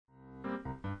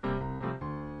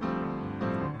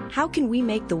How can we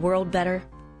make the world better?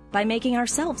 By making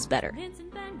ourselves better.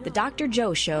 The Dr.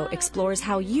 Joe Show explores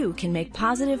how you can make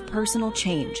positive personal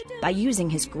change by using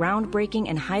his groundbreaking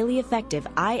and highly effective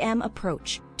I Am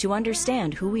approach to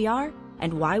understand who we are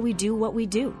and why we do what we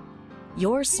do.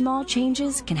 Your small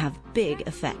changes can have big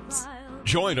effects.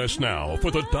 Join us now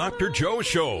for the Dr. Joe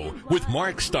Show with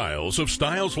Mark Stiles of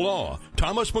Stiles Law,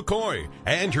 Thomas McCoy,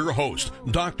 and your host,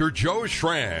 Dr. Joe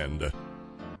Schrand.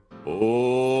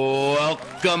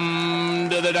 Welcome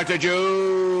to the Dr.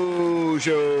 Joe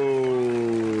Show.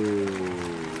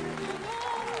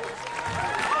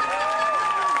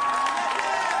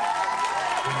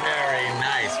 Very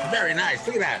nice, very nice.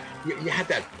 Look at that. You had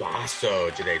that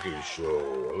basso today to the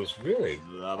show. It was really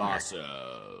the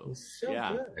basso. It was so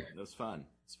good. It was fun.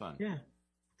 It's fun. Yeah.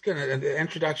 It's good. And the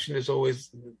introduction is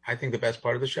always, I think, the best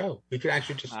part of the show. We could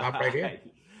actually just stop right here.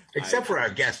 Except for our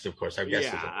guest, of course. Our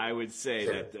guest I would say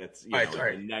sure. that's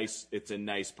a nice. It's a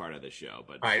nice part of the show,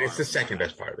 but all right, it's the second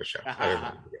best part of the show.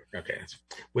 Okay.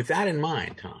 With that in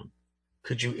mind, Tom,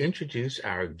 could you introduce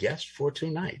our guest for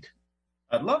tonight?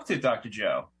 I'd love to, Dr.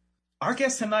 Joe. Our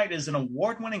guest tonight is an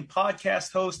award-winning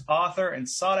podcast host, author, and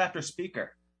sought-after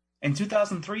speaker. In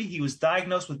 2003, he was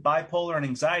diagnosed with bipolar and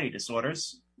anxiety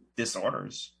disorders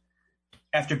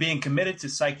after being committed to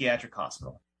psychiatric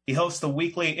hospital. He hosts the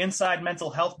weekly Inside Mental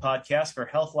Health podcast for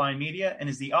Healthline Media and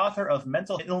is the author of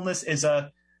Mental Illness is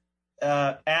a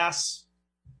Ass.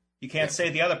 You can't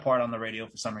say the other part on the radio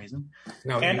for some reason.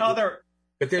 But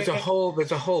there's a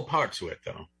whole part to it,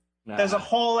 though. There's a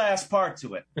whole ass part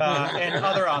to it and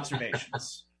other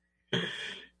observations.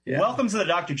 Yeah. Welcome to the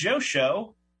Dr. Joe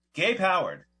Show, Gabe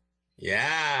Howard.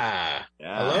 Yeah.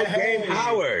 Hello, Gabe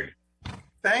Howard.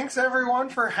 Thanks, everyone,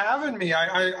 for having me.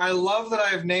 I love that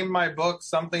I've named my book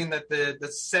something that the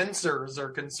censors are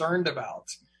concerned about.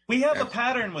 We have a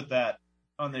pattern with that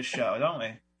on this show, don't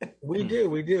we?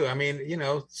 We do. I mean,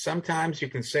 sometimes you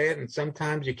can say it and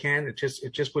sometimes you can't. It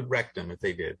just would wreck them if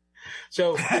they did.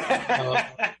 So,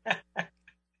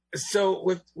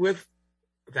 with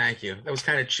thank you. That was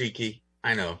kind of cheeky.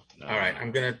 I know. No. All right.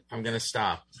 I'm going to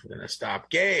stop.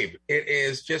 Gabe, it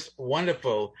is just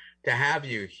wonderful to have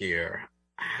you here.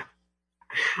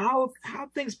 How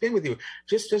things been with you?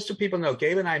 Just so people know,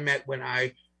 Gabe and I met when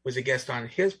I was a guest on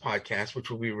his podcast, which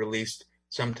will be released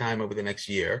sometime over the next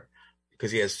year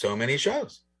because he has so many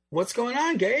shows. What's going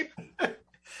on, Gabe?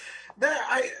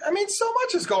 I mean, so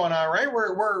much is going on, right?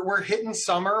 We're hitting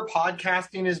summer.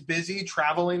 Podcasting is busy.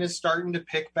 Traveling is starting to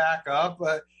pick back up.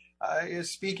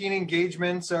 Speaking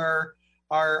engagements are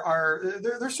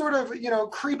they're sort of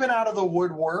creeping out of the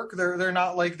woodwork. They're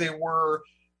not like they were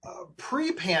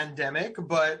pre-pandemic,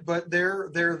 but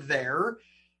they're there.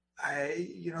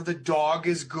 The dog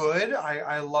is good.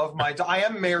 I love my dog. I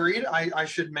am married. I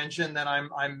should mention that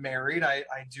I'm married. I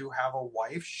do have a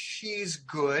wife. She's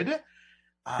good.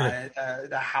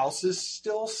 The house is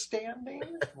still standing,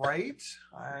 right?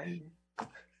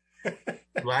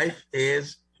 Life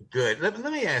is good. Let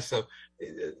me ask though,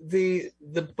 the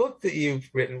book that you've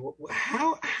written,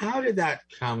 how did that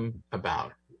come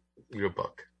about? Your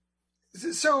book?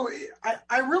 So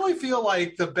I really feel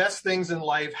like the best things in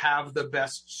life have the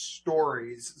best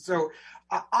stories. So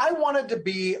I wanted to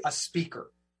be a speaker.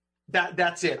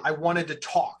 That's it. I wanted to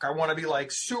talk. I want to be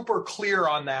like super clear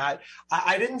on that.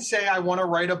 I didn't say I want to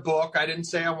write a book. I didn't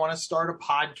say I want to start a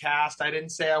podcast. I didn't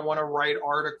say I want to write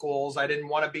articles. I didn't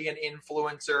want to be an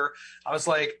influencer. I was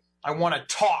like, I want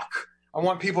to talk. I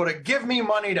want people to give me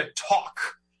money to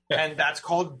talk. And that's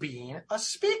called being a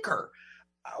speaker.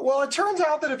 Well, it turns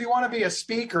out that if you want to be a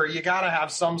speaker, you got to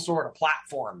have some sort of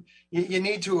platform. You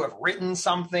need to have written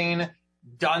something,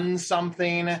 done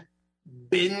something,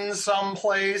 been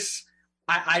someplace.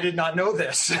 I did not know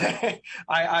this.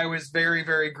 I was very,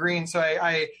 very green. So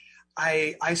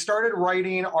I started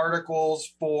writing articles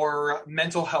for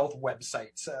mental health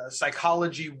websites,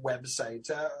 psychology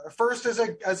websites. First as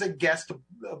a guest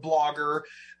blogger,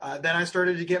 then I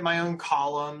started to get my own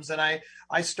columns, and I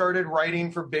started writing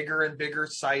for bigger and bigger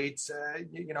sites.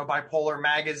 Bipolar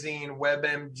Magazine,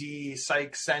 WebMD,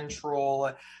 Psych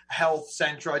Central, Health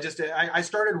Central. I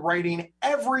started writing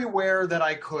everywhere that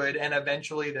I could, and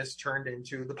eventually this turned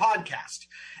into the podcast.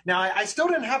 Now I still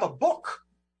didn't have a book.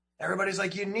 Everybody's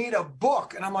like, you need a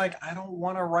book. And I'm like, I don't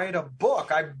want to write a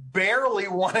book. I barely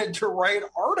wanted to write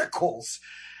articles.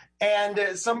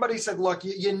 And somebody said, look,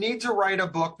 you need to write a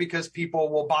book because people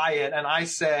will buy it. And I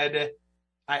said,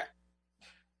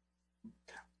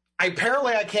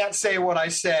 apparently I can't say what I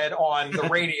said on the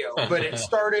radio, but it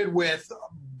started with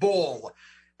bull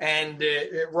and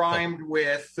it rhymed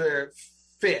with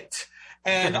fit.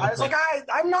 And I was like,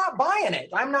 I'm not buying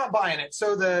it.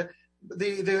 So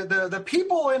the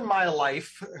people in my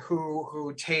life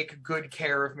who take good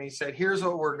care of me said, here's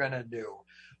what we're going to do.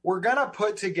 We're going to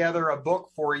put together a book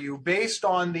for you based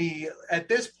on at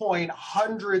this point,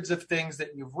 hundreds of things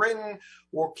that you've written.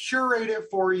 We'll curate it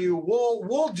for you.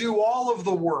 We'll do all of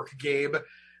the work, Gabe.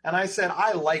 And I said,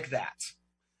 I like that.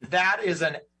 That is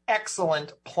an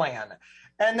excellent plan.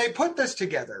 And they put this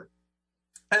together.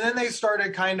 And then they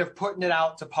started kind of putting it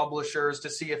out to publishers to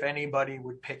see if anybody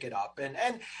would pick it up.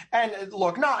 And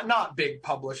look, not big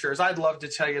publishers. I'd love to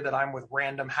tell you that I'm with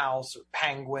Random House or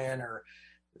Penguin or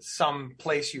some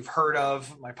place you've heard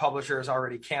of. My publisher is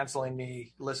already canceling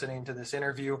me listening to this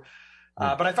interview.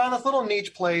 But I found this little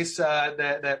niche place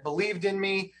that believed in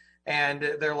me. And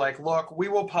they're like, look, we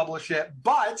will publish it,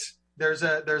 but there's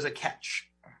a catch.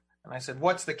 And I said,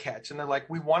 what's the catch? And they're like,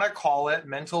 we want to call it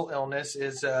Mental Illness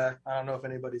is, I don't know if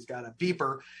anybody's got a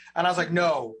beeper. And I was like,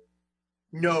 no,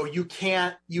 you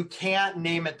can't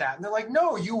name it that. And they're like,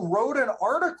 no, you wrote an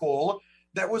article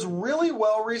that was really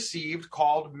well received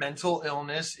called Mental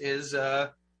Illness is,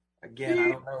 again,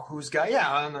 I don't know who's got,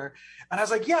 yeah. And I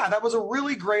was like, yeah, that was a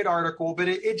really great article, but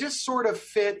it just sort of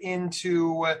fit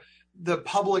into the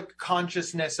public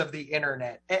consciousness of the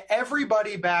internet.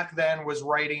 Everybody back then was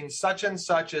writing such and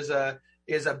such is a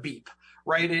beep,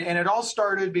 right? And it all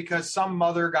started because some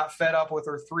mother got fed up with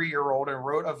her 3-year-old and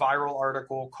wrote a viral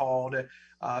article called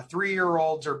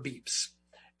 3-year-olds are beeps.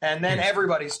 And then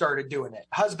everybody started doing it.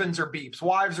 Husbands are beeps,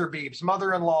 wives are beeps,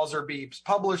 mother-in-laws are beeps,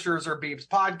 publishers are beeps,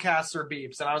 podcasts are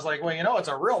beeps. And I was like, well, it's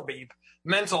a real beep,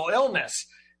 mental illness.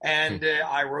 And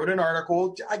I wrote an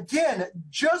article, again,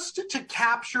 just to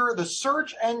capture the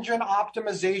search engine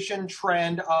optimization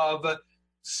trend of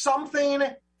something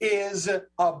is a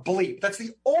bleep. That's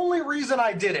the only reason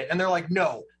I did it. And they're like,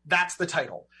 no, that's the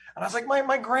title. And I was like,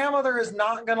 my grandmother is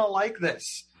not going to like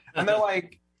this. And they're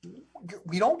like,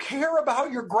 we don't care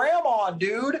about your grandma,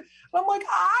 dude. And I'm like,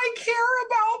 I care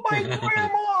about my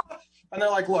grandma. And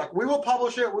they're like, look, we will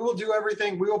publish it. We will do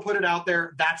everything. We will put it out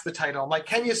there. That's the title. I'm like,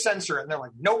 can you censor it? And they're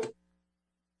like, nope.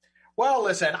 Well,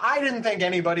 listen, I didn't think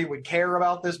anybody would care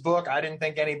about this book. I didn't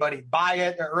think anybody'd buy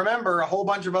it. Remember, a whole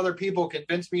bunch of other people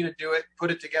convinced me to do it,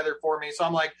 put it together for me. So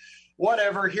I'm like,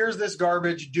 whatever, here's this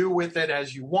garbage. Do with it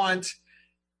as you want.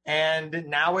 And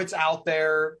now it's out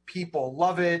there. People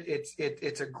love it.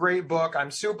 It's a great book.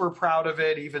 I'm super proud of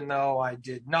it, even though I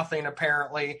did nothing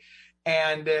apparently.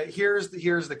 And here's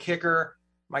the kicker.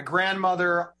 My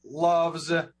grandmother loves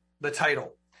the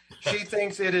title. She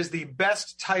thinks it is the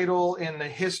best title in the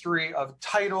history of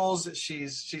titles.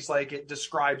 She's like, it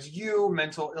describes you.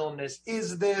 Mental illness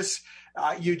is this.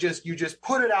 You just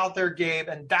put it out there, Gabe,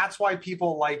 and that's why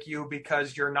people like you,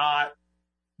 because you're not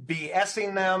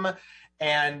BSing them.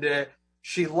 And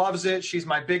she loves it. She's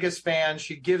my biggest fan.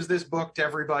 She gives this book to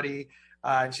everybody.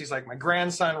 And she's like, my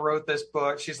grandson wrote this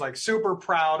book. She's like super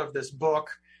proud of this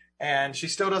book. And she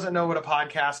still doesn't know what a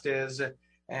podcast is.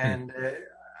 And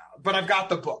but I've got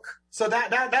the book. So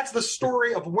that's the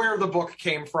story of where the book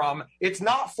came from. It's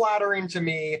not flattering to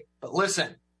me, but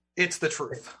listen, it's the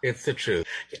truth. It's the truth.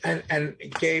 And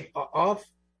Gabe,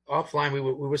 offline, we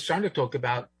were starting to talk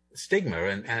about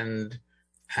stigma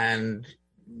and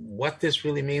what this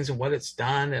really means and what it's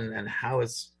done and how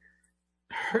it's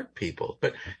hurt people.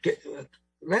 But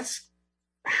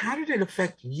how did it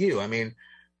affect you? I mean,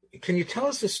 can you tell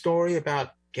us the story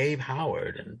about Gabe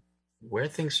Howard and where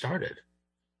things started?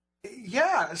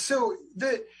 Yeah, so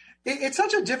it's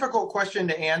such a difficult question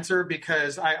to answer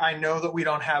because I know that we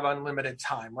don't have unlimited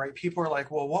time, right? People are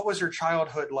like, well, what was your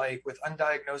childhood like with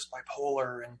undiagnosed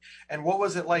bipolar? And what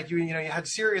was it like? You had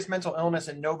serious mental illness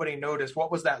and nobody noticed. What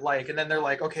was that like? And then they're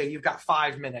like, okay, you've got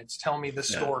 5 minutes. Tell me the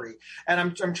story.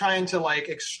 And I'm trying to like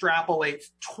extrapolate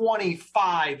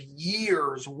 25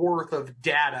 years worth of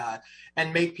data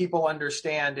and make people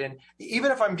understand. And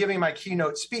even if I'm giving my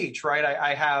keynote speech, right,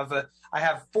 I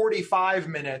have 45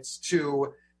 minutes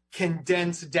to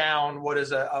condense down what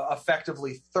is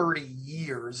effectively 30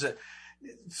 years.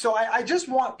 So I just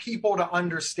want people to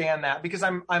understand that because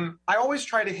I always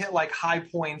try to hit like high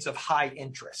points of high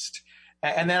interest,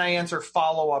 and then I answer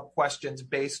follow-up questions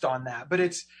based on that. But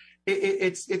it's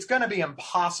going to be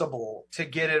impossible to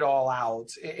get it all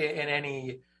out in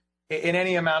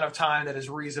any amount of time that is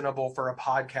reasonable for a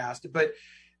podcast. But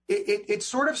it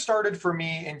sort of started for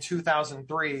me in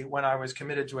 2003 when I was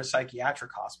committed to a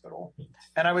psychiatric hospital.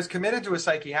 And I was committed to a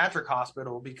psychiatric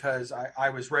hospital because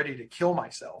I was ready to kill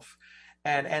myself.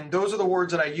 And those are the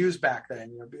words that I used back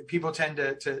then. People tend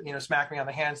to smack me on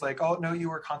the hands like, oh, no,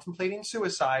 you were contemplating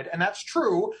suicide. And that's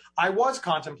true. I was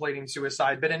contemplating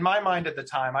suicide. But in my mind at the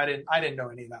time, I didn't know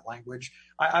any of that language.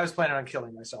 I was planning on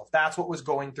killing myself. That's what was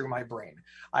going through my brain.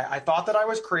 I thought that I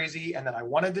was crazy and that I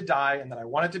wanted to die and that I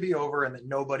wanted to be over and that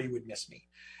nobody would miss me.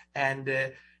 And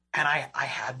I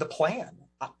had the plan.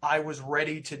 I was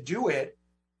ready to do it.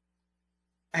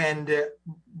 And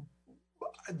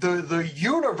the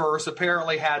universe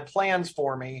apparently had plans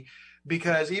for me,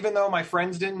 because even though my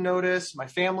friends didn't notice, my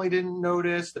family didn't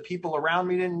notice, the people around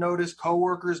me didn't notice,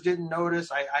 coworkers didn't notice,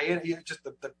 the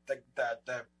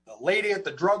lady at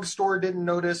the drugstore didn't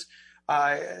notice,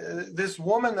 this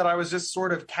woman that I was just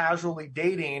sort of casually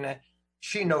dating,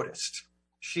 she noticed.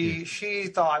 She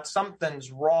thought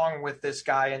something's wrong with this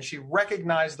guy, and she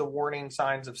recognized the warning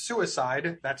signs of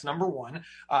suicide. That's number one.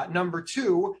 Number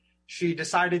two, she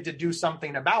decided to do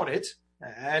something about it.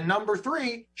 And number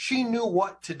three, she knew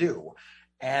what to do.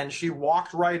 And she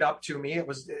walked right up to me.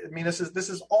 This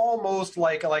is almost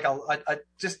like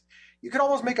you could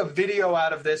almost make a video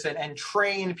out of this and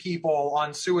train people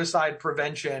on suicide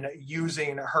prevention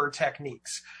using her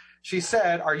techniques. She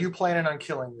said, "Are you planning on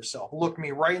killing yourself?" Looked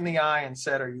me right in the eye and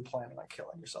said, "Are you planning on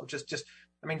killing yourself?"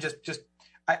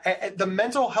 The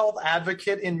mental health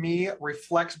advocate in me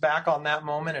reflects back on that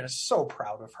moment and is so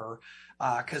proud of her,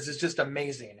 because it's just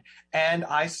amazing. And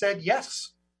I said,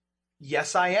 yes,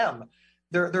 I am.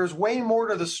 There's way more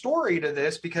to the story to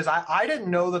this, because I didn't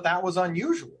know that was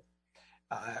unusual.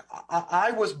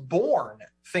 I was born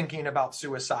thinking about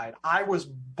suicide. I was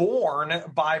born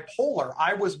bipolar.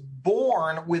 I was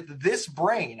born with this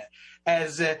brain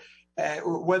as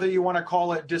whether you want to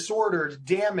call it disordered,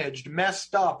 damaged,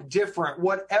 messed up, different,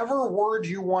 whatever word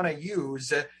you want to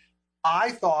use.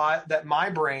 I thought that my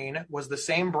brain was the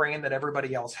same brain that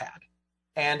everybody else had.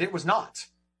 And it was not.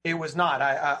 It was not.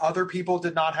 Other people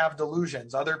did not have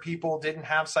delusions. Other people didn't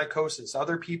have psychosis.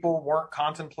 Other people weren't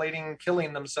contemplating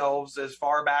killing themselves as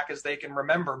far back as they can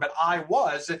remember. But I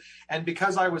was. And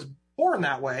because I was born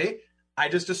that way, I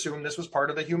just assumed this was part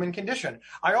of the human condition.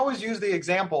 I always use the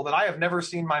example that I have never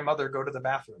seen my mother go to the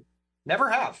bathroom.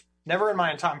 Never have. Never in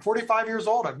my entire time. I'm 45 years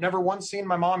old. I've never once seen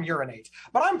my mom urinate.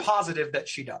 But I'm positive that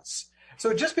she does.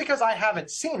 So just because I haven't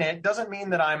seen it doesn't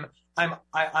mean that I'm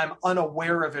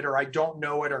unaware of it, or I don't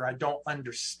know it, or I don't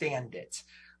understand it,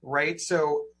 right?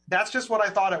 So that's just what I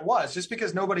thought it was. Just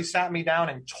because nobody sat me down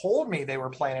and told me they were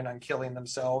planning on killing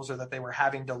themselves, or that they were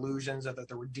having delusions, or that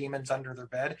there were demons under their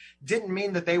bed, didn't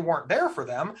mean that they weren't there for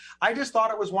them. I just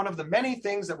thought it was one of the many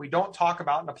things that we don't talk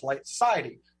about in a polite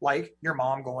society, like your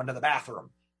mom going to the bathroom.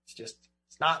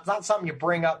 It's not something you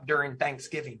bring up during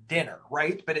Thanksgiving dinner,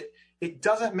 right? But it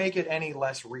doesn't make it any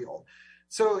less real.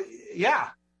 So yeah,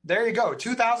 there you go.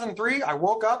 2003, I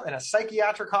woke up in a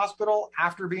psychiatric hospital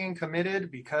after being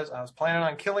committed because I was planning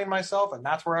on killing myself, and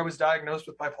that's where I was diagnosed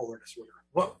with bipolar disorder.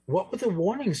 What were the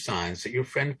warning signs that your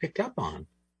friend picked up on?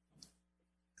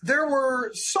 There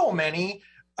were so many.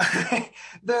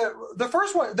 The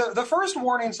first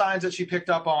warning signs that she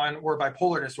picked up on were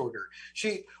bipolar disorder.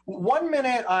 One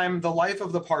minute I'm the life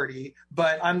of the party,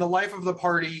 but I'm the life of the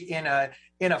party in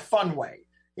a fun way.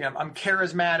 I'm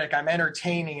charismatic, I'm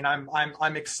entertaining,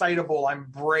 I'm excitable, I'm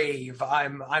brave,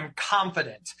 I'm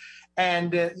confident.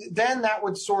 And then that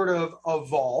would sort of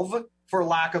evolve, for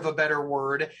lack of a better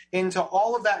word, into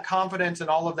all of that confidence and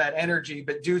all of that energy,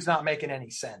 but dude's not making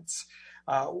any sense.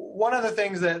 One of the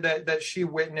things that she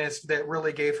witnessed that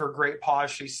really gave her great pause,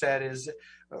 she said, is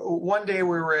one day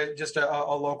we were at just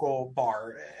a local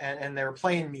bar and they were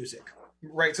playing music.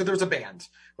 Right. So there's a band,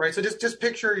 right? So just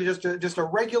picture just a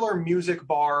regular music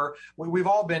bar. We've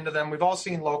all been to them. We've all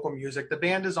seen local music. The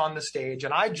band is on the stage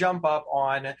and I jump up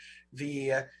on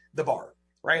the bar,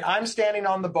 right? I'm standing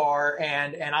on the bar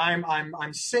and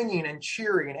I'm singing and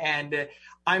cheering, and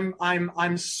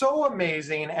I'm so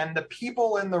amazing, and the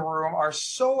people in the room are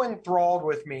so enthralled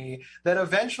with me that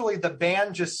eventually the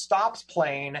band just stops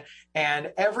playing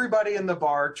and everybody in the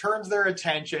bar turns their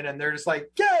attention and they're just like,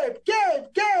 Gabe, Gabe,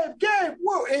 Gabe, Gabe.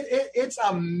 Whoa, it's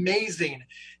amazing.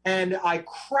 And I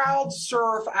crowd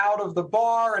surf out of the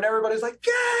bar and everybody's like,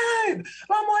 Gabe. And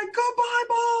I'm like, goodbye,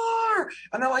 bar.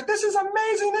 And they're like, this is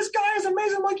amazing. This guy is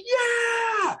amazing. I'm like,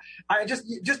 yeah. I just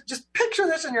picture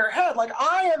this in your head. Like,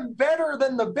 I am better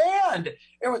than the band.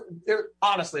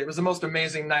 Honestly, it was the most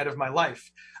amazing night of my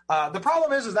life. The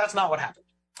problem is that's not what happened.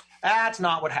 That's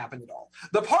not what happened at all.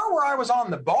 The part where I was on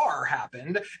the bar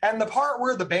happened, and the part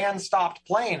where the band stopped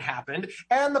playing happened,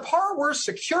 and the part where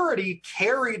security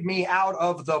carried me out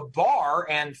of the bar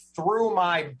and threw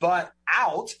my butt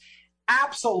out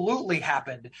absolutely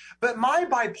happened. But my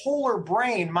bipolar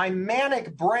brain, my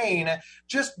manic brain,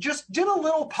 just did a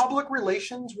little public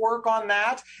relations work on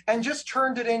that and just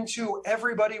turned it into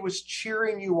everybody was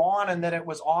cheering you on and that it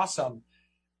was awesome.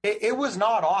 It was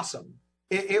not awesome.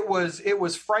 It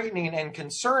was frightening and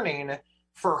concerning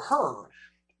for her.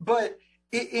 But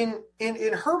in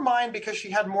her mind, because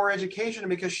she had more education and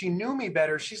because she knew me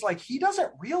better, she's like, he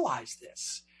doesn't realize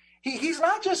this. He's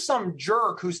not just some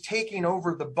jerk who's taking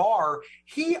over the bar.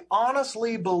 He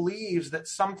honestly believes that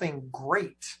something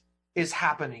great is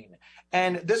happening.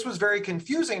 And this was very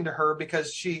confusing to her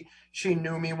because she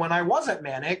knew me when I wasn't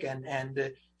manic,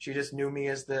 and she just knew me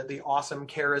as the awesome,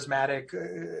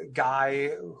 charismatic guy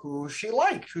who she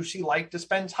liked to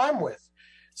spend time with.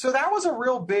 So that was a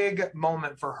real big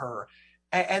moment for her.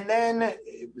 And then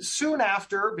soon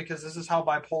after, because this is how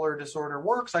bipolar disorder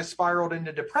works, I spiraled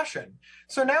into depression.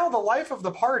 So now the life of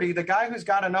the party, the guy who's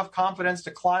got enough confidence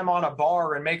to climb on a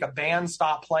bar and make a band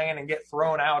stop playing and get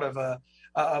thrown out of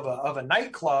a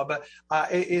nightclub,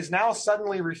 is now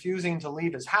suddenly refusing to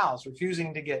leave his house,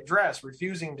 refusing to get dressed,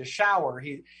 refusing to shower.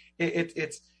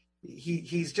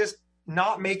 He's just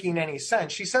not making any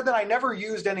sense. She said that I never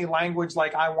used any language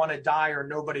like I want to die or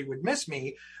nobody would miss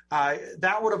me.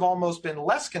 That would have almost been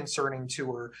less concerning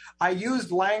to her. I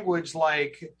used language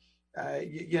like,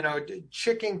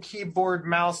 chicken, keyboard,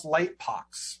 mouse, light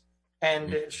pox.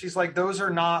 And she's like, those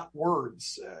are not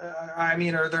words.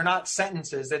 Or they're not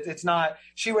sentences. It's not.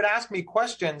 She would ask me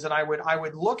questions and I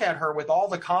would look at her with all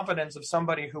the confidence of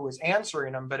somebody who was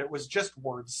answering them, but it was just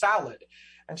word salad.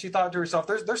 And she thought to herself,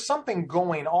 there's something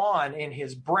going on in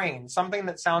his brain, something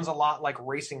that sounds a lot like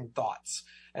racing thoughts.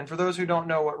 And for those who don't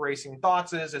know what racing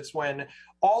thoughts is, it's when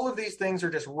all of these things are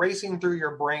just racing through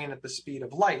your brain at the speed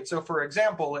of light. So for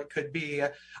example, it could be,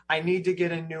 I need to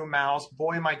get a new mouse.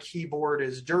 Boy, my keyboard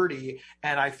is dirty.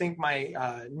 And I think my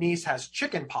niece has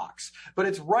chicken pox. But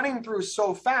it's running through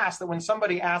so fast that when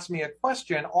somebody asks me a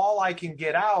question, all I can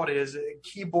get out is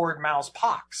keyboard, mouse,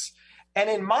 pox. And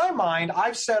in my mind,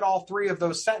 I've said all three of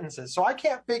those sentences. So I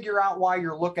can't figure out why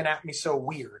you're looking at me so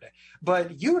weird.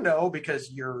 But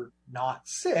because you're not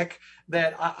sick,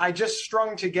 that I just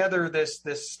strung together this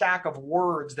stack of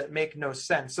words that make no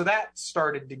sense. So that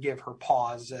started to give her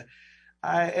pause.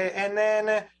 And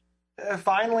then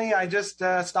finally, I just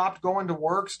stopped going to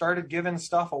work, started giving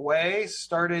stuff away,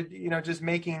 started, just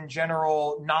making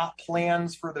general not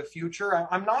plans for the future.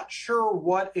 I'm not sure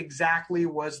what exactly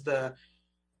was the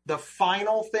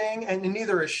final thing, and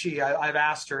neither is she. I've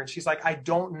asked her, and she's like, I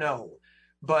don't know.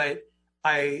 But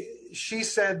she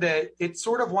said that it's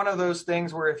sort of one of those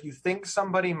things where if you think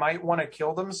somebody might want to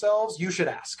kill themselves, you should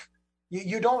ask.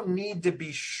 You don't need to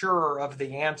be sure of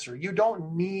the answer. You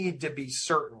don't need to be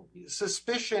certain.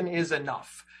 Suspicion is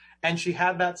enough. And she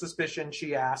had that suspicion.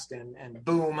 She asked, and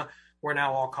boom, we're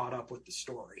now all caught up with the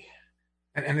story.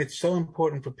 And it's so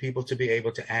important for people to be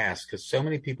able to ask, because so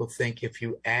many people think if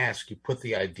you ask, you put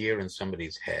the idea in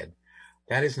somebody's head.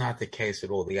 That is not the case at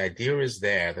all. The idea is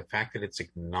there. The fact that it's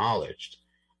acknowledged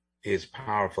is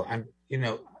powerful.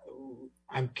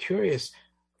 I'm curious.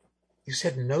 You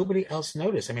said nobody else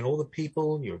noticed. All the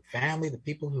people, your family, the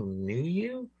people who knew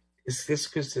you. Is this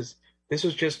because this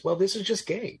was just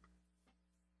Gabe?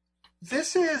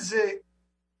 This is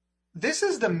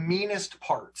the meanest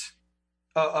part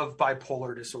of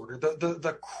bipolar disorder,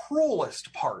 the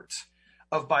cruelest part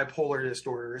of bipolar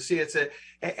disorder. See,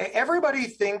 everybody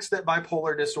thinks that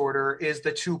bipolar disorder is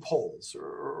the two poles,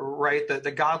 right?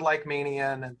 The godlike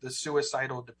mania and the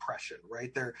suicidal depression,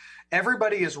 right?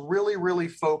 Everybody is really, really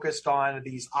focused on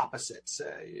these opposites.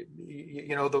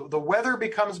 The weather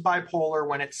becomes bipolar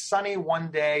when it's sunny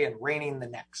one day and raining the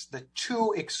next, the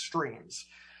two extremes.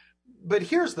 But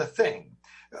here's the thing.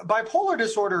 Bipolar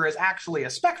disorder is actually a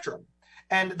spectrum.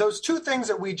 And those two things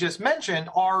that we just mentioned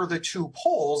are the two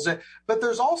poles, but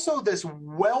there's also this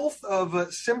wealth of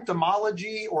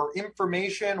symptomology or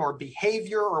information or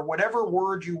behavior or whatever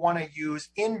word you want to use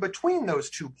in between those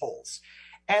two poles.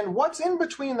 And what's in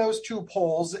between those two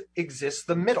poles exists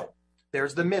the middle.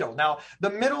 There's the middle. Now, the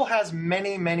middle has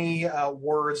many, many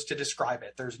words to describe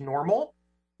it. There's normal,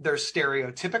 there's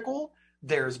stereotypical,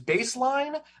 there's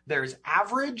baseline, there's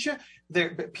average.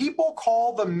 People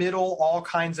call the middle all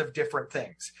kinds of different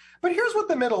things. But here's what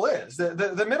the middle is.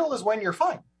 The middle is when you're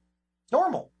fine,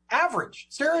 normal, average,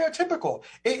 stereotypical.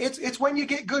 It's when you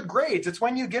get good grades. It's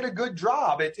when you get a good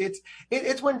job.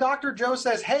 It's when Dr. Joe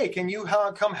says, hey, can you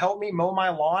come help me mow my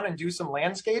lawn and do some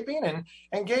landscaping?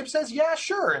 And Gabe says, yeah,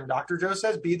 sure. And Dr. Joe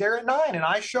says, be there at 9. And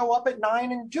I show up at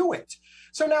 9 and do it.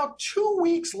 So now 2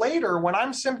 weeks later, when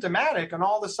I'm symptomatic and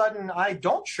all of a sudden I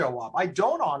don't show up, I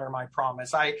don't honor my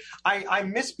promise, I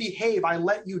misbehave, I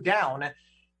let you down,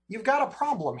 you've got a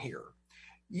problem here.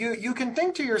 You can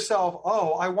think to yourself,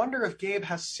 oh, I wonder if Gabe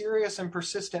has serious and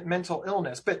persistent mental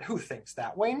illness. But who thinks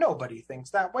that way? Nobody thinks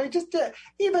that way. Just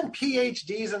even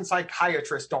PhDs and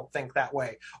psychiatrists don't think that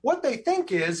way. What they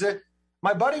think is,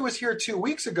 my buddy was here 2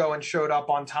 weeks ago and showed up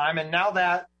on time, and now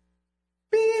that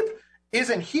beep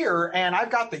isn't here, and I've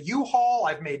got the U-Haul,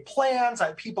 I've made plans,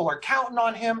 people are counting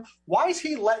on him. Why is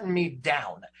he letting me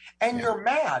down? And you're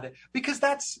mad because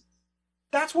that's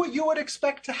what you would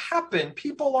expect to happen.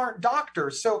 People aren't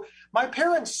doctors. So my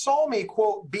parents saw me,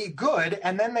 quote, be good,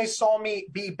 and then they saw me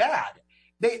be bad.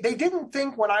 They didn't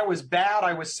think when I was bad,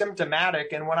 I was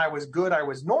symptomatic, and when I was good, I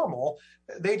was normal.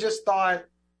 They just thought,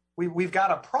 we've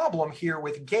got a problem here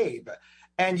with Gabe.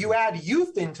 And you add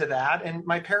youth into that, and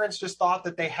my parents just thought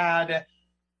that they had a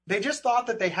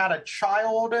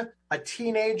child, a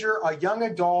teenager, a young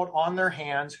adult on their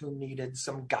hands who needed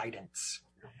some guidance.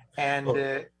 And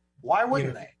why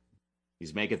wouldn't they?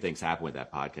 He's making things happen with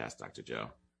that podcast, Dr.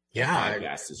 Joe. Yeah. The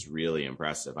podcast is really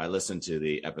impressive. I listened to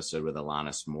the episode with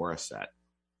Alanis Morissette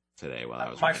today while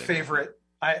I was my favorite.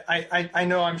 I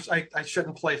know I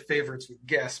shouldn't play favorites with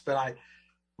guests, but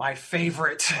my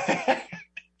favorite.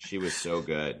 She was so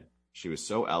good. She was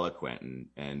so eloquent,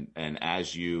 and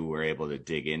as you were able to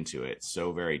dig into it,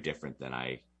 so very different than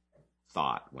I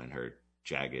thought when her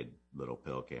Jagged Little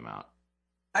Pill came out.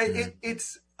 I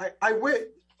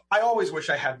always wish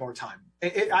I had more time.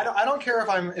 I don't care if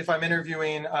I'm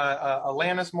interviewing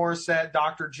Alanis Morissette,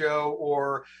 Dr. Joe,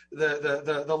 or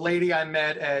the lady I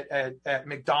met at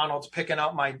McDonald's picking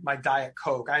up my Diet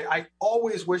Coke. I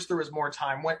always wish there was more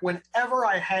time. Whenever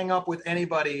I hang up with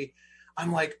anybody,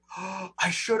 I'm like, oh,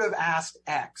 I should have asked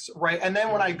X, right? And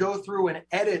then when I go through and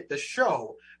edit the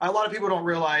show, a lot of people don't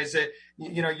realize that,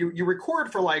 you record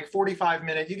for like 45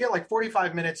 minutes, you get like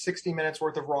 45 minutes, 60 minutes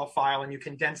worth of raw file, and you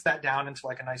condense that down into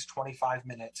like a nice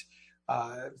 25-minute,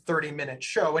 30-minute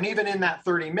show. And even in that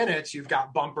 30 minutes, you've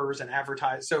got bumpers and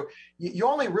advertise. So you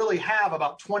only really have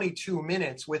about 22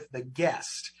 minutes with the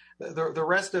guest. The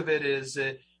rest of it is,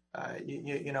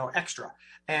 extra.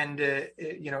 And, the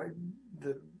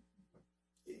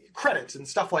credits and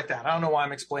stuff like that. I don't know why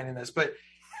I'm explaining this, but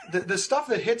the stuff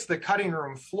that hits the cutting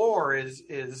room floor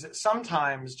is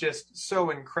sometimes just so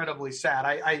incredibly sad.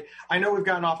 I know we've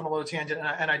gotten off on a little tangent,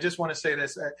 and I just want to say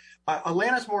this.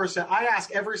 Alanis Morissette, I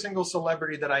ask every single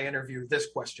celebrity that I interview this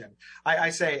question.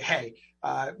 I say, hey,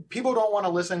 people don't want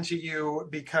to listen to you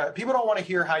because people don't want to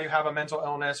hear how you have a mental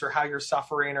illness or how you're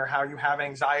suffering or how you have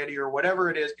anxiety or whatever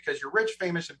it is because you're rich,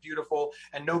 famous, and beautiful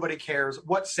and nobody cares.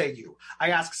 What say you? I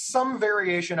ask some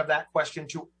variation of that question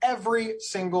to every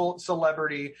single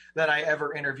celebrity that I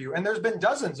ever interview. And there's been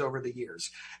dozens over the years.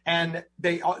 And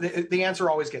the answer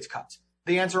always gets cut.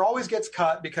 The answer always gets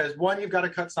cut because, one, you've got to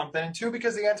cut something, and two,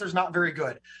 because the answer is not very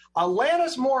good.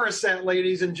 Alanis Morissette,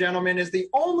 ladies and gentlemen, is the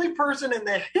only person in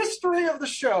the history of the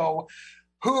show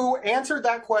who answered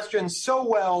that question so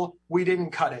well, we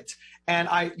didn't cut it. And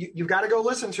you've got to go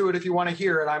listen to it if you want to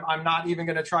hear it. I'm not even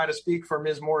going to try to speak for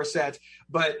Ms. Morissette,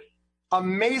 but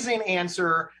amazing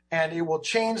answer, and it will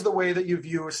change the way that you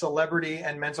view celebrity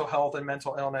and mental health and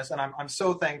mental illness. And I'm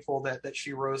so thankful that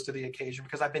she rose to the occasion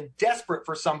because I've been desperate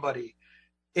for somebody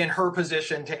in her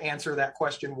position to answer that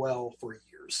question well for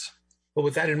years. Well,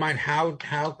 with that in mind,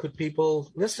 how could people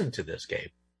listen to this, Gabe?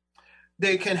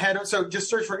 They can so just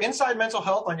search for Inside Mental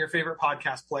Health on your favorite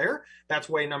podcast player. That's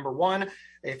way number one.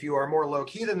 If you are more low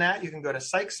key than that, you can go to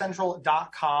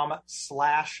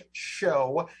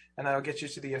psychcentral.com/show, and that'll get you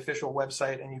to the official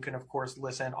website. And you can, of course,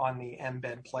 listen on the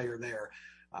embed player there.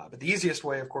 But the easiest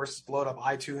way, of course, is to load up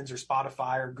iTunes or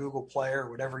Spotify or Google Play or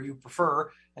whatever you prefer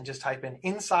and just type in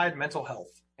Inside Mental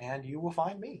Health and you will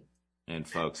find me. And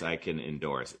folks, I can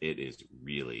endorse it is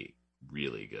really,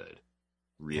 really good.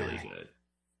 Really good.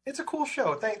 It's a cool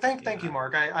show. Thank you,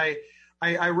 Mark. I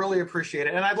really appreciate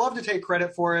it. And I'd love to take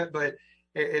credit for it, but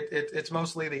it's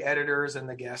mostly the editors and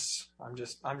the guests. I'm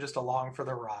just along for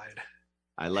the ride.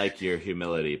 I like your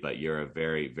humility, but you're a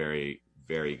very, very,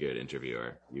 very good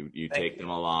interviewer. You take them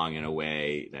along in a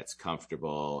way that's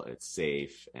comfortable, it's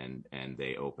safe, and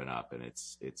they open up, and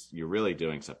it's you're really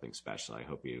doing something special. I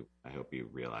hope you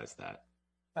realize that.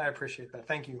 I appreciate that.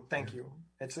 Thank you.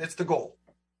 It's the goal.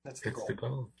 That's the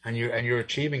goal. And you're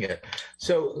achieving it.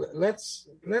 So let's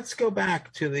go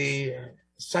back to the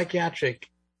psychiatric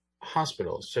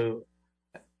hospitals. So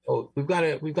we've got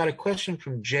a question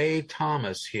from Jay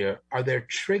Thomas here. Are there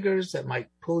triggers that might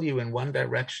pull you in one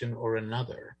direction or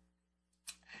another?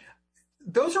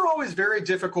 Those are always very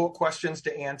difficult questions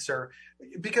to answer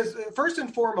because first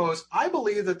and foremost, I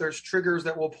believe that there's triggers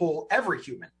that will pull every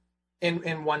human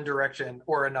in one direction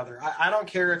or another. I don't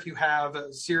care if you have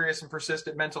a serious and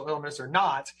persistent mental illness or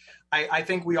not. I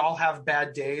think we all have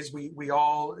bad days. We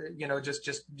all,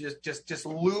 just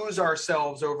lose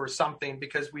ourselves over something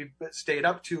because we've stayed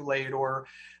up too late, or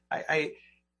I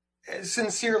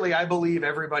sincerely, I believe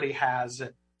everybody has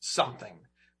something.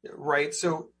 Right.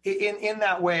 So in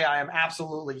that way, I am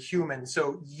absolutely human.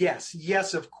 So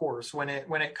yes, of course, when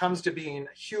it comes to being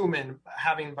human,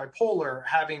 having bipolar,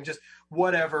 having just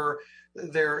whatever,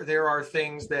 there are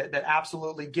things that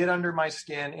absolutely get under my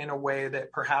skin in a way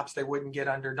that perhaps they wouldn't get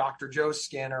under Dr. Joe's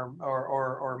skin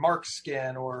or Mark's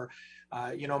skin or,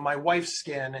 my wife's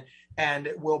skin, and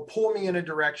it will pull me in a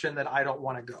direction that I don't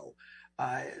want to go.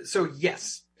 So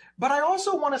yes. But I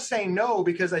also want to say no,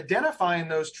 because identifying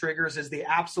those triggers is the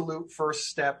absolute first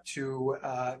step to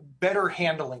better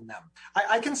handling them.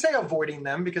 I can say avoiding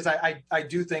them because I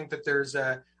do think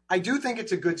that I do think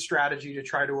it's a good strategy to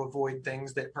try to avoid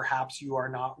things that perhaps you are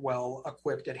not well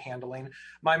equipped at handling.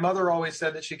 My mother always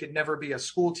said that she could never be a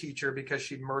school teacher because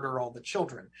she'd murder all the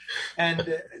children.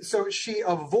 And so she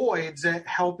avoids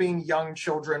helping young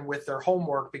children with their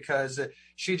homework because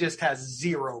she just has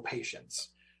zero patience.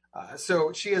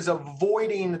 So she is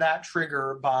avoiding that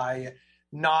trigger by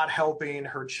not helping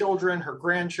her children, her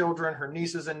grandchildren, her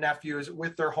nieces and nephews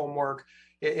with their homework.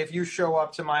 If you show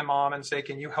up to my mom and say,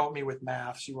 "Can you help me with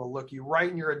math?" she will look you right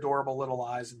in your adorable little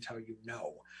eyes and tell you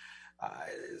no.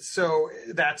 So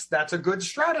that's a good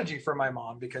strategy for my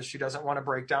mom because she doesn't want to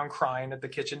break down crying at the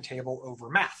kitchen table over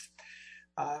math.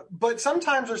 But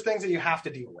sometimes there's things that you have to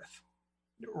deal with.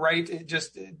 Right.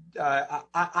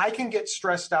 I can get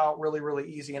stressed out really, really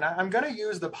easy. And I'm going to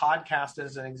use the podcast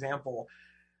as an example.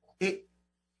 It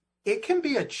can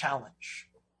be a challenge,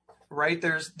 right?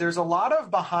 There's a lot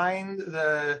of behind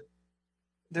the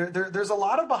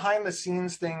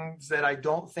scenes things that I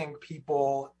don't think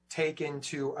people take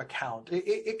into account.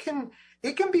 It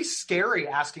can be scary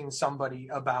asking somebody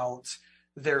about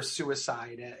their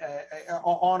suicide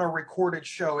on a recorded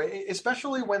show,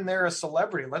 especially when they're a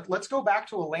celebrity. Let's go back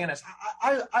to Alanis.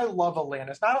 I love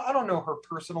Alanis. I don't know her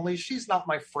personally. She's not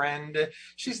my friend.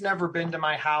 She's never been to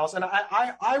my house. And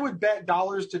I would bet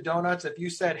dollars to donuts if you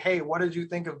said, "Hey, what did you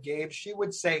think of Gabe?" She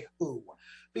would say, "Who?"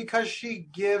 Because she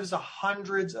gives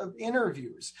hundreds of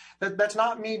interviews. That's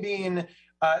not me being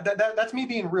that's me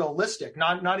being realistic,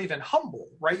 not even humble,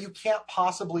 right? You can't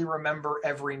possibly remember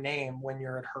every name when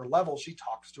you're at her level. She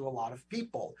talks to a lot of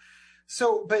people.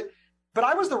 So, but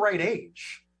I was the right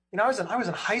age. I was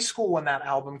in high school when that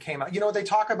album came out. They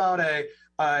talk about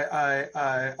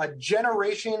a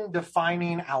generation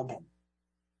defining album.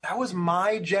 That was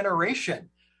my generation,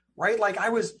 right? Like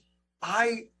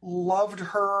I loved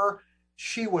her.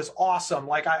 She was awesome.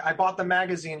 Like I bought the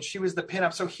magazine. She was the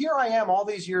pinup. So here I am all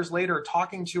these years later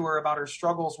talking to her about her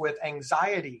struggles with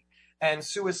anxiety and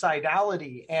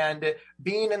suicidality and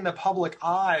being in the public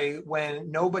eye when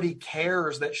nobody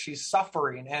cares that she's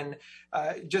suffering and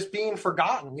just being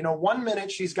forgotten. 1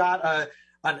 minute she's got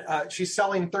she's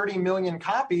selling 30 million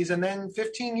copies and then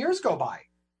 15 years go by.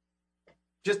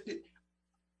 Just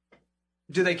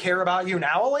do they care about you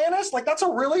now, Alanis? Like that's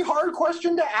a really hard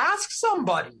question to ask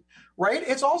somebody. Right?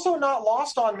 It's also not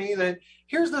lost on me that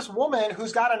here's this woman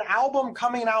who's got an album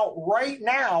coming out right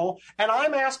now, and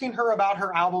I'm asking her about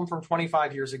her album from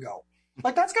 25 years ago.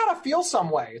 Like, that's got to feel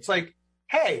some way. It's like,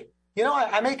 hey,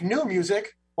 I make new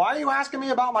music. Why are you asking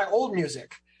me about my old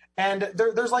music? And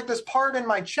there's like this part in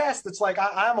my chest that's like,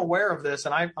 I'm aware of this,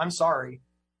 and I'm sorry,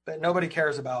 but nobody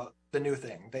cares about the new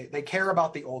thing. They care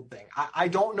about the old thing. I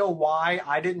don't know why.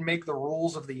 I didn't make the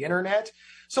rules of the internet.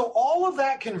 So all of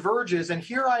that converges, and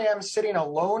here I am sitting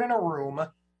alone in a room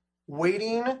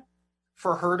waiting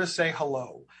for her to say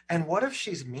hello. And what if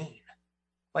she's mean?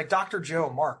 Like Dr. Joe,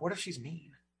 Mark, what if she's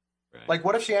mean? Right. Like,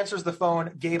 what if she answers the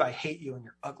phone, "Gabe, I hate you and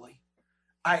you're ugly."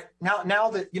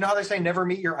 Now that, how they say never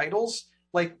meet your idols?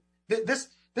 Like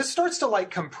this starts to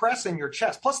like compress in your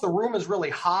chest. Plus the room is really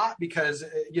hot because,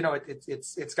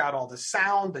 it's got all the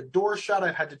sound, the door shut.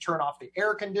 I've had to turn off the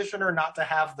air conditioner not to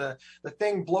have the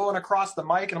thing blowing across the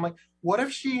mic. And I'm like, what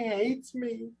if she hates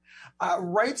me?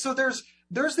 Right. So there's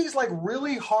these like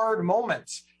really hard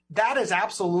moments. That is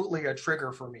absolutely a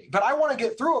trigger for me, but I want to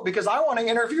get through it because I want to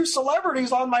interview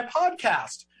celebrities on my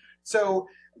podcast. So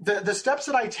the steps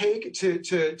that I take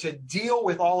to deal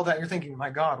with all of that, you're thinking, my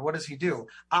God, what does he do?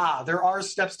 There are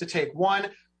steps to take. One,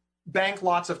 bank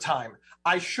lots of time.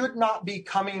 I should not be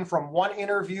coming from one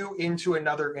interview into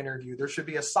another interview. There should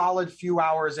be a solid few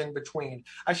hours in between.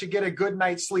 I should get a good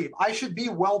night's sleep. I should be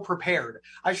well prepared.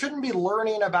 I shouldn't be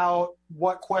learning about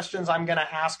what questions I'm going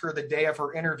to ask her the day of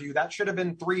her interview. That should have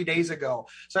been 3 days ago.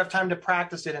 So I have time to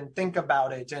practice it and think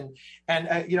about it and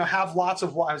have lots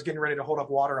of, I was getting ready to hold up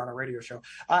water on a radio show.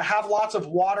 Have lots of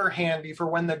water handy for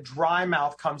when the dry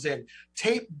mouth comes in.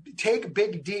 Take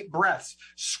big, deep breaths.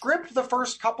 Script the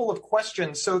first couple of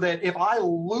questions so that if I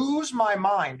lose my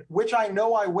mind, which I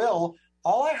know I will,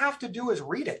 all I have to do is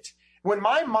read it. When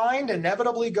my mind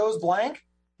inevitably goes blank,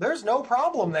 there's no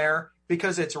problem there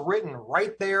because it's written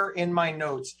right there in my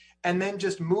notes, and then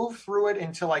just move through it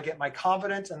until I get my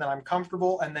confidence and then I'm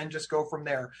comfortable, and then just go from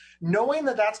there. Knowing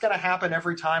that that's going to happen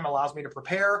every time allows me to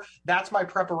prepare. That's my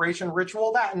preparation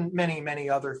ritual, that and many, many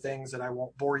other things that I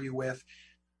won't bore you with.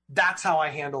 That's how I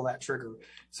handle that trigger.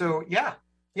 So yeah,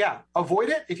 avoid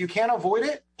it. If you can't avoid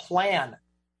it, plan,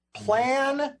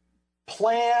 and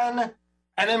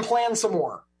then plan some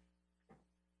more.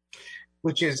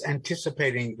 Which is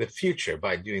anticipating the future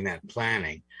by doing that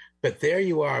planning. But there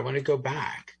you are. I want to go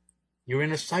back. You're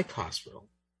in a psych hospital.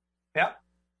 Yep.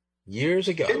 Years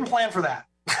ago. Didn't plan for that.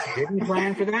 Didn't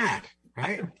plan for that,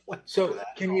 right? So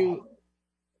can you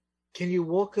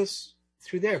walk us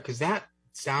through there? Because that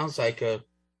sounds like a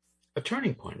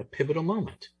turning point, a pivotal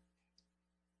moment.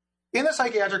 In the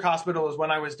psychiatric hospital is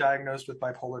when I was diagnosed with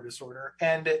bipolar disorder.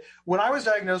 And when I was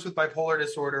diagnosed with bipolar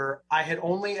disorder, I had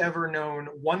only ever known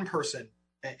one person,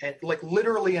 like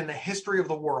literally in the history of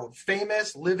the world,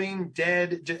 famous, living,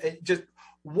 dead, just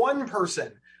one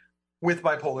person with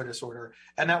bipolar disorder.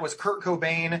 And that was Kurt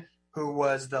Cobain, who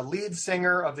was the lead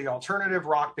singer of the alternative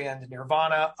rock band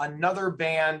Nirvana, another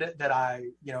band that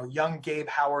young Gabe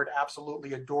Howard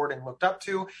absolutely adored and looked up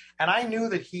to. And I knew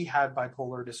that he had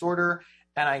bipolar disorder,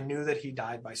 and I knew that he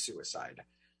died by suicide.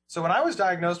 So when I was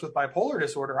diagnosed with bipolar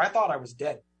disorder, I thought I was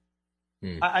dead.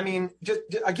 I mean, just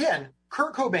again,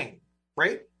 Kurt Cobain,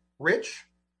 right? Rich,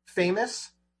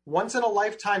 famous, once in a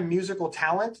lifetime musical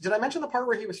talent. Did I mention the part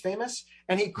where he was famous?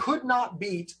 And he could not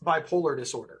beat bipolar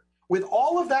disorder. With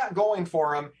all of that going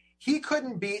for him, he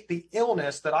couldn't beat the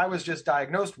illness that I was just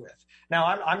diagnosed with. Now,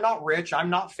 I'm not rich. I'm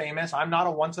not famous. I'm not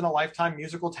a once in a lifetime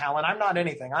musical talent. I'm not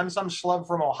anything. I'm some schlub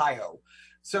from Ohio.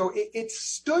 So it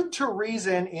stood to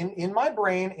reason in my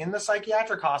brain, in the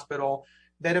psychiatric hospital,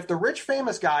 that if the rich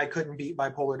famous guy couldn't beat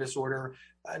bipolar disorder,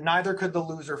 neither could the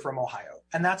loser from Ohio.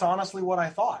 And that's honestly what I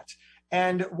thought.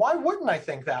 And why wouldn't I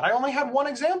think that? I only had one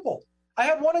example. Hey,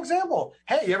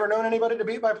 you ever known anybody to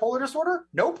beat bipolar disorder?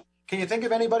 Nope. Can you think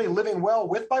of anybody living well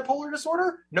with bipolar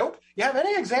disorder? Nope. You have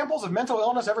any examples of mental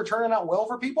illness ever turning out well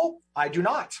for people? I do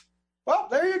not. Well,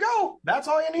 there you go. That's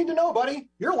all you need to know, buddy.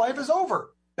 Your life is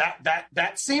over.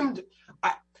 That seemed,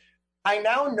 I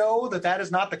now know that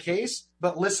is not the case,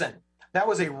 but listen, that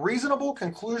was a reasonable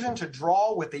conclusion to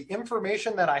draw with the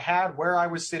information that I had where I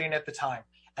was sitting at the time.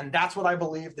 And that's what I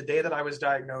believed the day that I was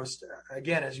diagnosed.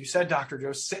 Again, as you said, Dr.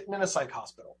 Joe, sitting in a psych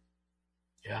hospital.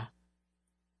 Yeah.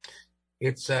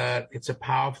 It's a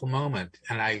powerful moment.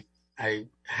 And I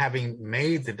having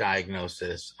made the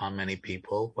diagnosis on many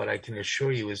people, what I can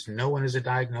assure you is no one is a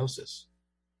diagnosis.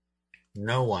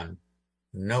 No one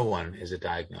is a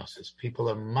diagnosis. People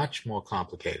are much more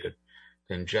complicated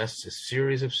than just a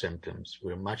series of symptoms.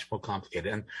 We're much more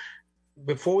complicated. And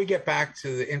before we get back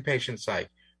to the inpatient psych,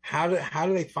 how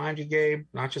do they find you, Gabe?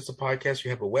 Not just a podcast. You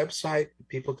have a website.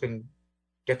 People can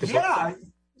get the book. Yeah,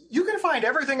 you can find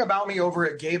everything about me over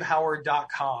at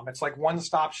GabeHoward.com. It's like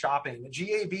one-stop shopping.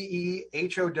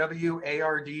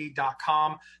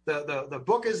 GabeHoward.com. The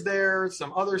book is there.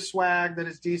 Some other swag that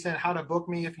is decent. How to book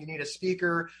me if you need a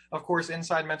speaker. Of course,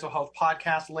 Inside Mental Health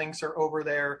podcast links are over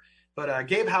there. But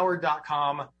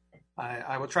GabeHoward.com.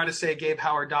 I will try to say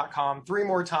GabeHoward.com 3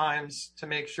 more times to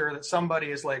make sure that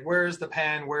somebody is like, where's the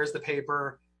pen? Where's the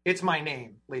paper? It's my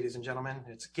name, ladies and gentlemen.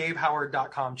 It's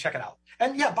GabeHoward.com. Check it out.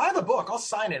 And yeah, buy the book. I'll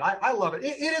sign it. I love it.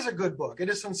 It is a good book. It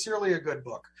is sincerely a good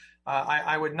book.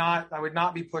 I would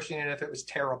not be pushing it if it was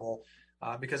terrible,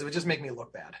 because it would just make me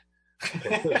look bad.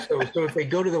 So if they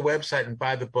go to the website and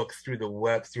buy the book through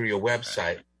your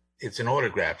website, it's an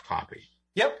autographed copy.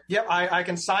 Yep. I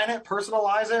can sign it,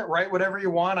 personalize it, write whatever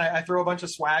you want. I throw a bunch of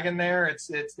swag in there.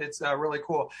 It's really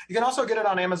cool. You can also get it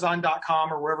on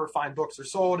Amazon.com or wherever fine books are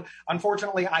sold.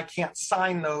 Unfortunately, I can't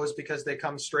sign those because they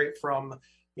come straight from,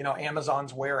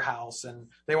 Amazon's warehouse, and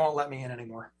they won't let me in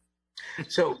anymore.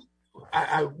 So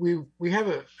we have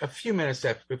a few minutes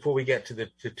left before we get to the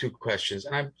 2 questions.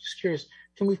 And I'm just curious,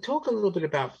 can we talk a little bit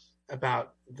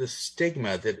about the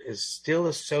stigma that is still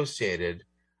associated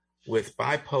with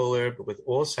bipolar, but with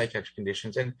all psychiatric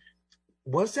conditions? And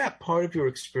was that part of your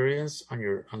experience on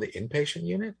the inpatient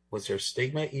unit? Was there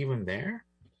stigma even there?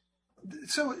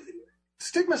 So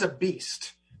stigma's a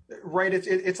beast, right?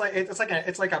 It's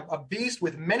like a beast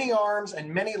with many arms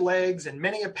and many legs and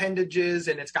many appendages,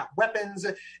 and it's got weapons.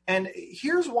 And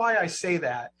here's why I say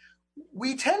that.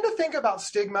 We tend to think about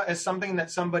stigma as something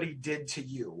that somebody did to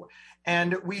you.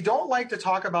 And we don't like to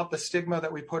talk about the stigma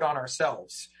that we put on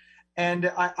ourselves.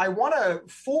 And I want to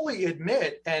fully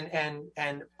admit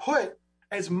and put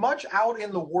as much out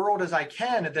in the world as I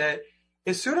can that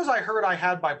as soon as I heard I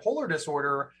had bipolar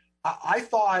disorder, I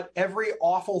thought every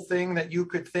awful thing that you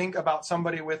could think about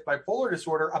somebody with bipolar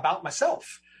disorder about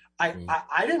myself.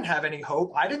 I didn't have any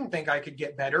hope. I didn't think I could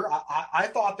get better. I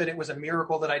thought that it was a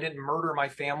miracle that I didn't murder my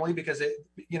family because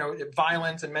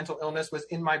violence and mental illness was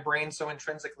in my brain so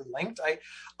intrinsically linked.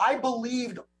 I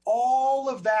believed all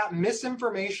of that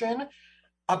misinformation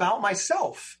about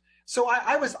myself. So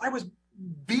I was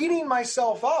beating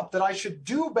myself up that I should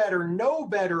do better, know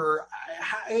better.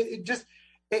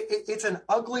 It's an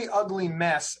ugly, ugly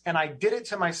mess. And I did it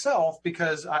to myself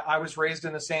because I was raised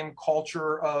in the same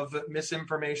culture of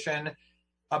misinformation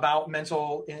about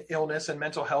mental illness and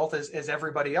mental health as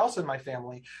everybody else in my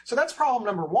family. So that's problem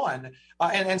number one.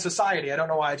 And society. I don't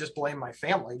know why I just blame my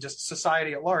family, just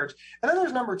society at large. And then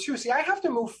there's number two. See, I have to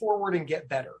move forward and get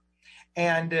better.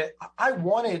 And I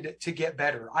wanted to get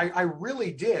better. I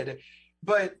really did.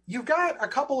 But you've got a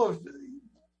couple of...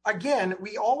 Again,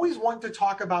 we always want to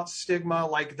talk about stigma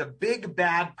like the big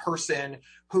bad person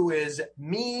who is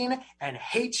mean and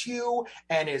hates you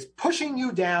and is pushing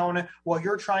you down while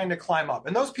you're trying to climb up.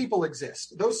 And those people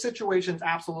exist. Those situations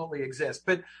absolutely exist.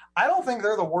 But I don't think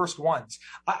they're the worst ones.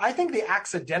 I think the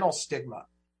accidental stigma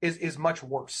is much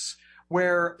worse,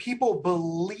 where people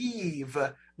believe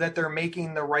that they're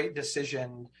making the right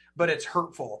decision, but it's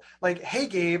hurtful. Like, hey,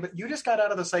 Gabe, you just got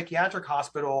out of the psychiatric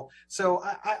hospital, so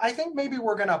I think maybe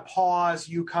we're going to pause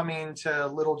you coming to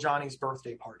little Johnny's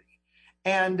birthday party.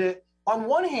 And on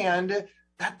one hand,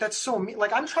 that's so mean.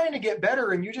 Like, I'm trying to get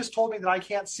better, and you just told me that I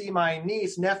can't see my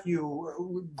niece,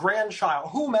 nephew, grandchild,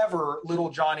 whomever little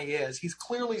Johnny is. He's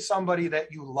clearly somebody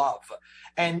that you love,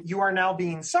 and you are now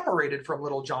being separated from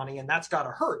little Johnny, and that's got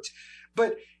to hurt.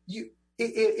 But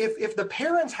if the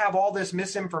parents have all this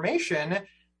misinformation,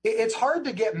 it's hard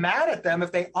to get mad at them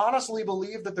if they honestly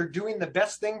believe that they're doing the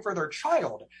best thing for their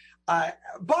child.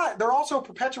 But they're also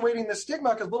perpetuating the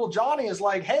stigma because little Johnny is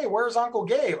like, hey, where's Uncle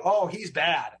Gabe? Oh, he's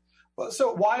bad.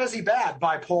 So why is he bad?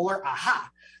 Bipolar? Aha.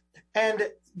 And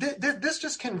this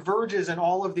just converges in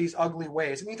all of these ugly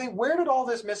ways. And you think, where did all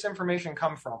this misinformation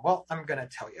come from? Well, I'm going to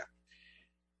tell you.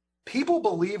 People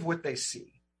believe what they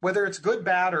see. Whether it's good,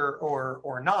 bad,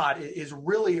 or not is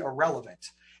really irrelevant.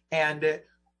 And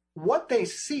what they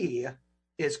see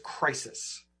is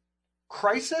crisis.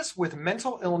 Crisis with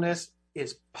mental illness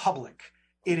is public.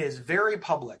 It is very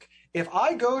public. If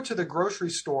I go to the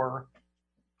grocery store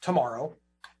tomorrow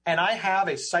and I have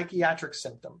a psychiatric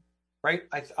symptom, right?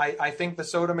 I think the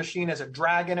soda machine is a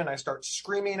dragon and I start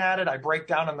screaming at it. I break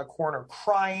down in the corner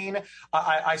crying.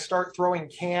 I start throwing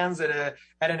cans at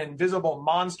an invisible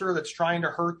monster that's trying to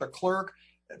hurt the clerk.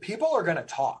 People are going to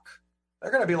talk. They're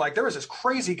going to be like, there was this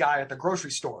crazy guy at the grocery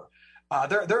store.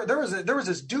 There was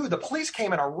this dude, the police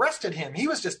came and arrested him. He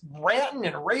was just ranting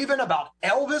and raving about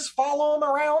Elvis follow him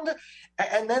around.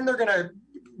 And then they're going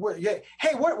to,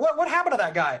 hey, what happened to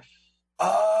that guy?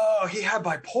 Oh, he had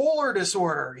bipolar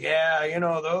disorder. Yeah,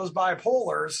 those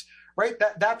bipolars, right?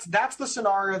 That's the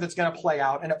scenario that's going to play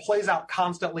out, and it plays out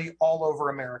constantly all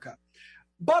over America.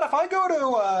 But if I go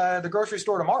to the grocery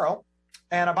store tomorrow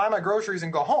and I buy my groceries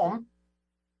and go home,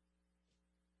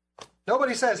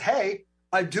 nobody says, hey,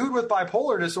 a dude with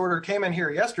bipolar disorder came in here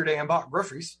yesterday and bought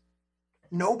groceries.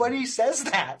 Nobody says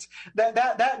that.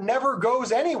 That never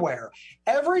goes anywhere.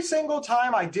 Every single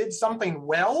time I did something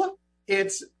well,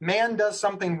 it's man does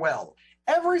something well.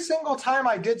 Every single time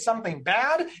I did something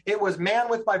bad, it was man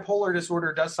with bipolar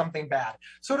disorder does something bad.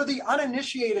 So to the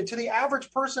uninitiated, to the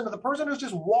average person, to the person who's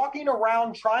just walking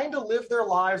around trying to live their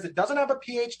lives, that doesn't have a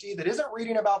PhD, that isn't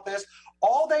reading about this,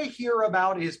 all they hear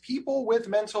about is people with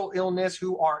mental illness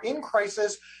who are in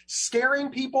crisis, scaring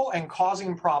people and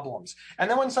causing problems. And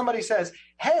then when somebody says,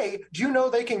 hey, do you know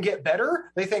they can get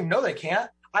better? They think, no, they can't.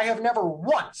 I have never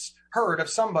once heard of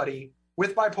somebody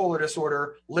with bipolar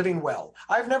disorder living well.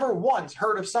 I've never once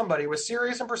heard of somebody with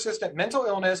serious and persistent mental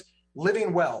illness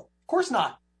living well. Of course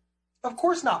not. Of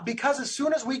course not. Because as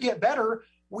soon as we get better,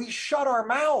 we shut our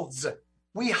mouths.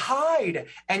 We hide.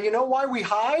 And you know why we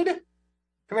hide?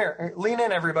 Come here, lean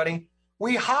in, everybody.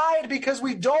 We hide because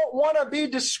we don't want to be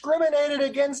discriminated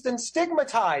against and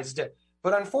stigmatized.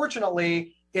 But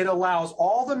unfortunately, it allows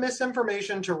all the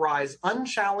misinformation to rise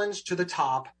unchallenged to the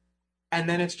top, and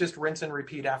then it's just rinse and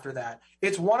repeat after that.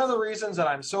 It's one of the reasons that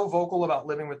I'm so vocal about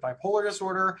living with bipolar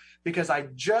disorder, because I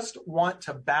just want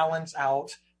to balance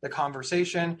out the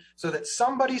conversation so that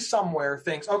somebody somewhere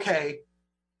thinks, okay,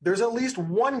 there's at least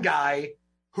one guy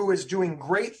who is doing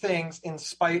great things in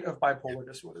spite of bipolar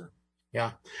disorder.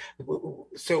 Yeah.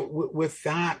 So with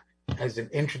that as an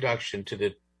introduction to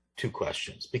the two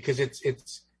questions, because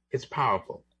it's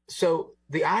powerful. So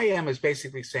the I am is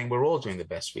basically saying we're all doing the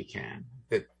best we can,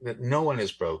 that no one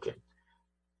is broken,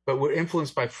 but we're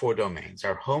influenced by 4 domains: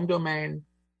 our home domain,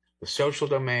 the social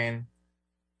domain,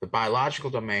 the biological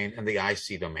domain, and the I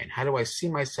see domain. How do I see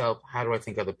myself? How do I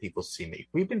think other people see me?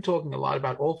 We've been talking a lot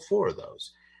about all 4 of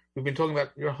those. We've been talking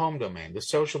about your home domain, the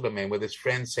social domain, where this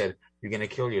friend said, you're going to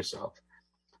kill yourself.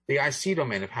 The I see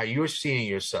domain of how you're seeing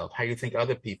yourself, how you think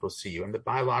other people see you, and the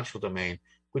biological domain,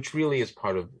 which really is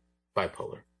part of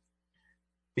bipolar.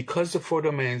 Because the 4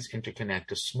 domains interconnect,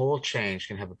 a small change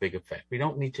can have a big effect. We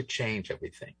don't need to change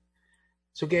everything.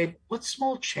 So, Gabe, what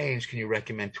small change can you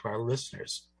recommend to our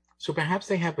listeners so perhaps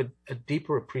they have a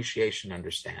deeper appreciation,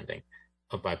 understanding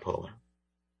of bipolar?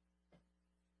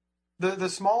 The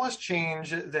smallest change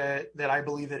that I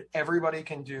believe that everybody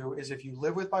can do is, if you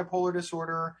live with bipolar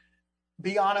disorder,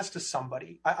 be honest to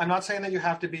somebody. I'm not saying that you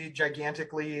have to be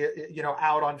gigantically,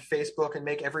 out on Facebook and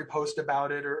make every post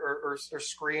about it or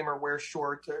scream or wear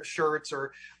short shirts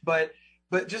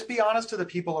but just be honest to the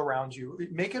people around you.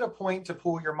 Make it a point to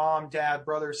pull your mom, dad,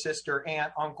 brother, sister,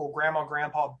 aunt, uncle, grandma,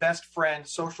 grandpa, best friend,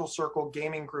 social circle,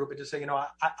 gaming group, and to say,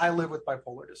 I live with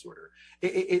bipolar disorder.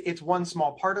 It's one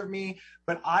small part of me,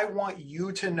 but I want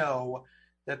you to know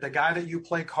that the guy that you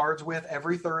play cards with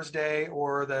every Thursday,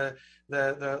 or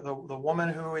the woman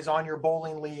who is on your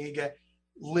bowling league,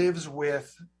 lives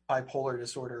with bipolar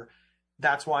disorder.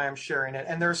 That's why I'm sharing it.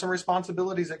 And there are some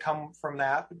responsibilities that come from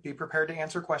that. Be prepared to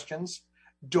answer questions.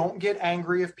 Don't get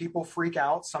angry if people freak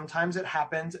out. Sometimes it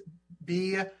happens.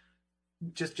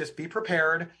 Just be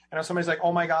prepared. And if somebody's like,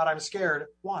 oh my God, I'm scared.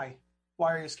 Why?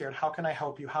 Why are you scared? How can I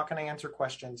help you? How can I answer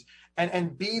questions?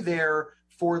 And be there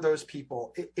for those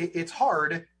people. It's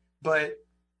hard, but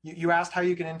you asked how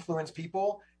you can influence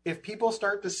people. If people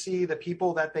start to see the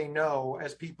people that they know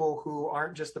as people who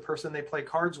aren't just the person they play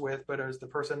cards with, but as the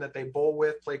person that they bowl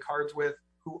with, play cards with,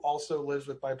 who also lives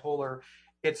with bipolar,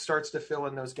 it starts to fill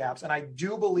in those gaps. And I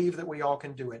do believe that we all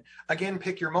can do it. Again,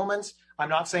 pick your moments. I'm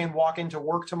not saying walk into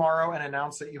work tomorrow and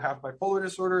announce that you have bipolar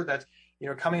disorder. That's,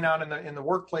 coming out in the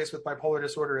workplace with bipolar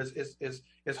disorder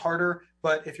is harder.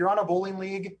 But if you're on a bowling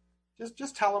league,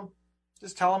 just tell them.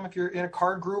 Just tell them. If you're in a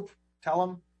card group, tell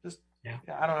them.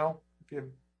 I don't know, if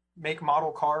you make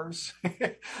model cars.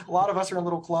 A lot of us are in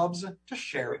little clubs. Just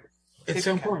share it. It's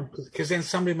so important, because then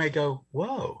somebody may go,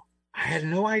 whoa, I had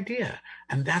no idea.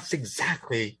 And that's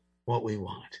exactly what we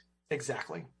want.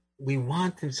 Exactly. We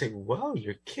want them to say, whoa,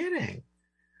 you're kidding.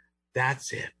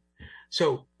 That's it.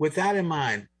 So with that in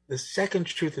mind, the second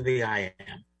truth of the I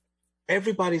am,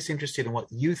 everybody's interested in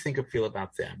what you think or feel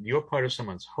about them. You're part of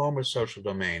someone's home or social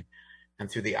domain.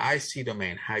 And through the I see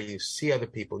domain, how you see other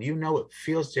people, it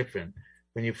feels different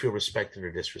when you feel respected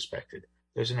or disrespected.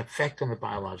 There's an effect on the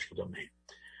biological domain,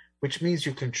 which means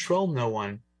you control no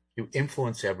one, you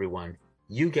influence everyone.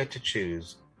 You get to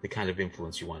choose the kind of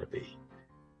influence you want to be.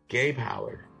 Gabe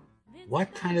Howard,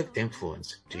 what kind of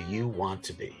influence do you want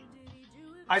to be?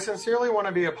 I sincerely want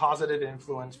to be a positive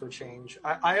influence for change.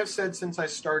 I have said since I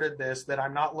started this that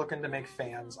I'm not looking to make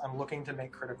fans. I'm looking to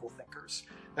make critical thinkers.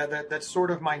 That's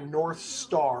sort of my North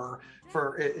Star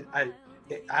for it.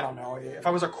 I don't know. If I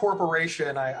was a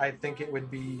corporation, I think it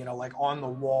would be, like on the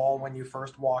wall when you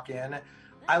first walk in.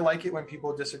 I like it when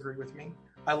people disagree with me.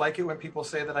 I like it when people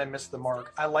say that I missed the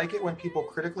mark. I like it when people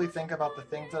critically think about the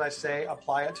things that I say,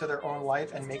 apply it to their own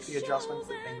life, and make the adjustments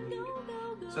that they need.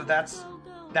 So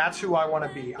that's who I want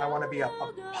to be. I want to be a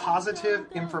positive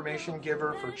information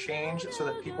giver for change, so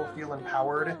that people feel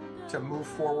empowered to move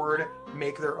forward,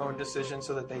 make their own decisions,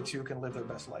 so that they too can live their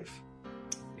best life.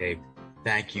 Gabe,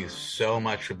 thank you so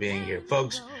much for being here.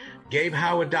 Folks,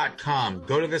 GabeHoward.com.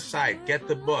 Go to the site, get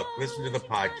the book, listen to the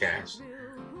podcast.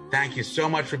 Thank you so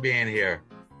much for being here.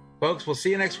 Folks, we'll see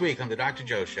you next week on The Dr.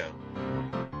 Joe Show.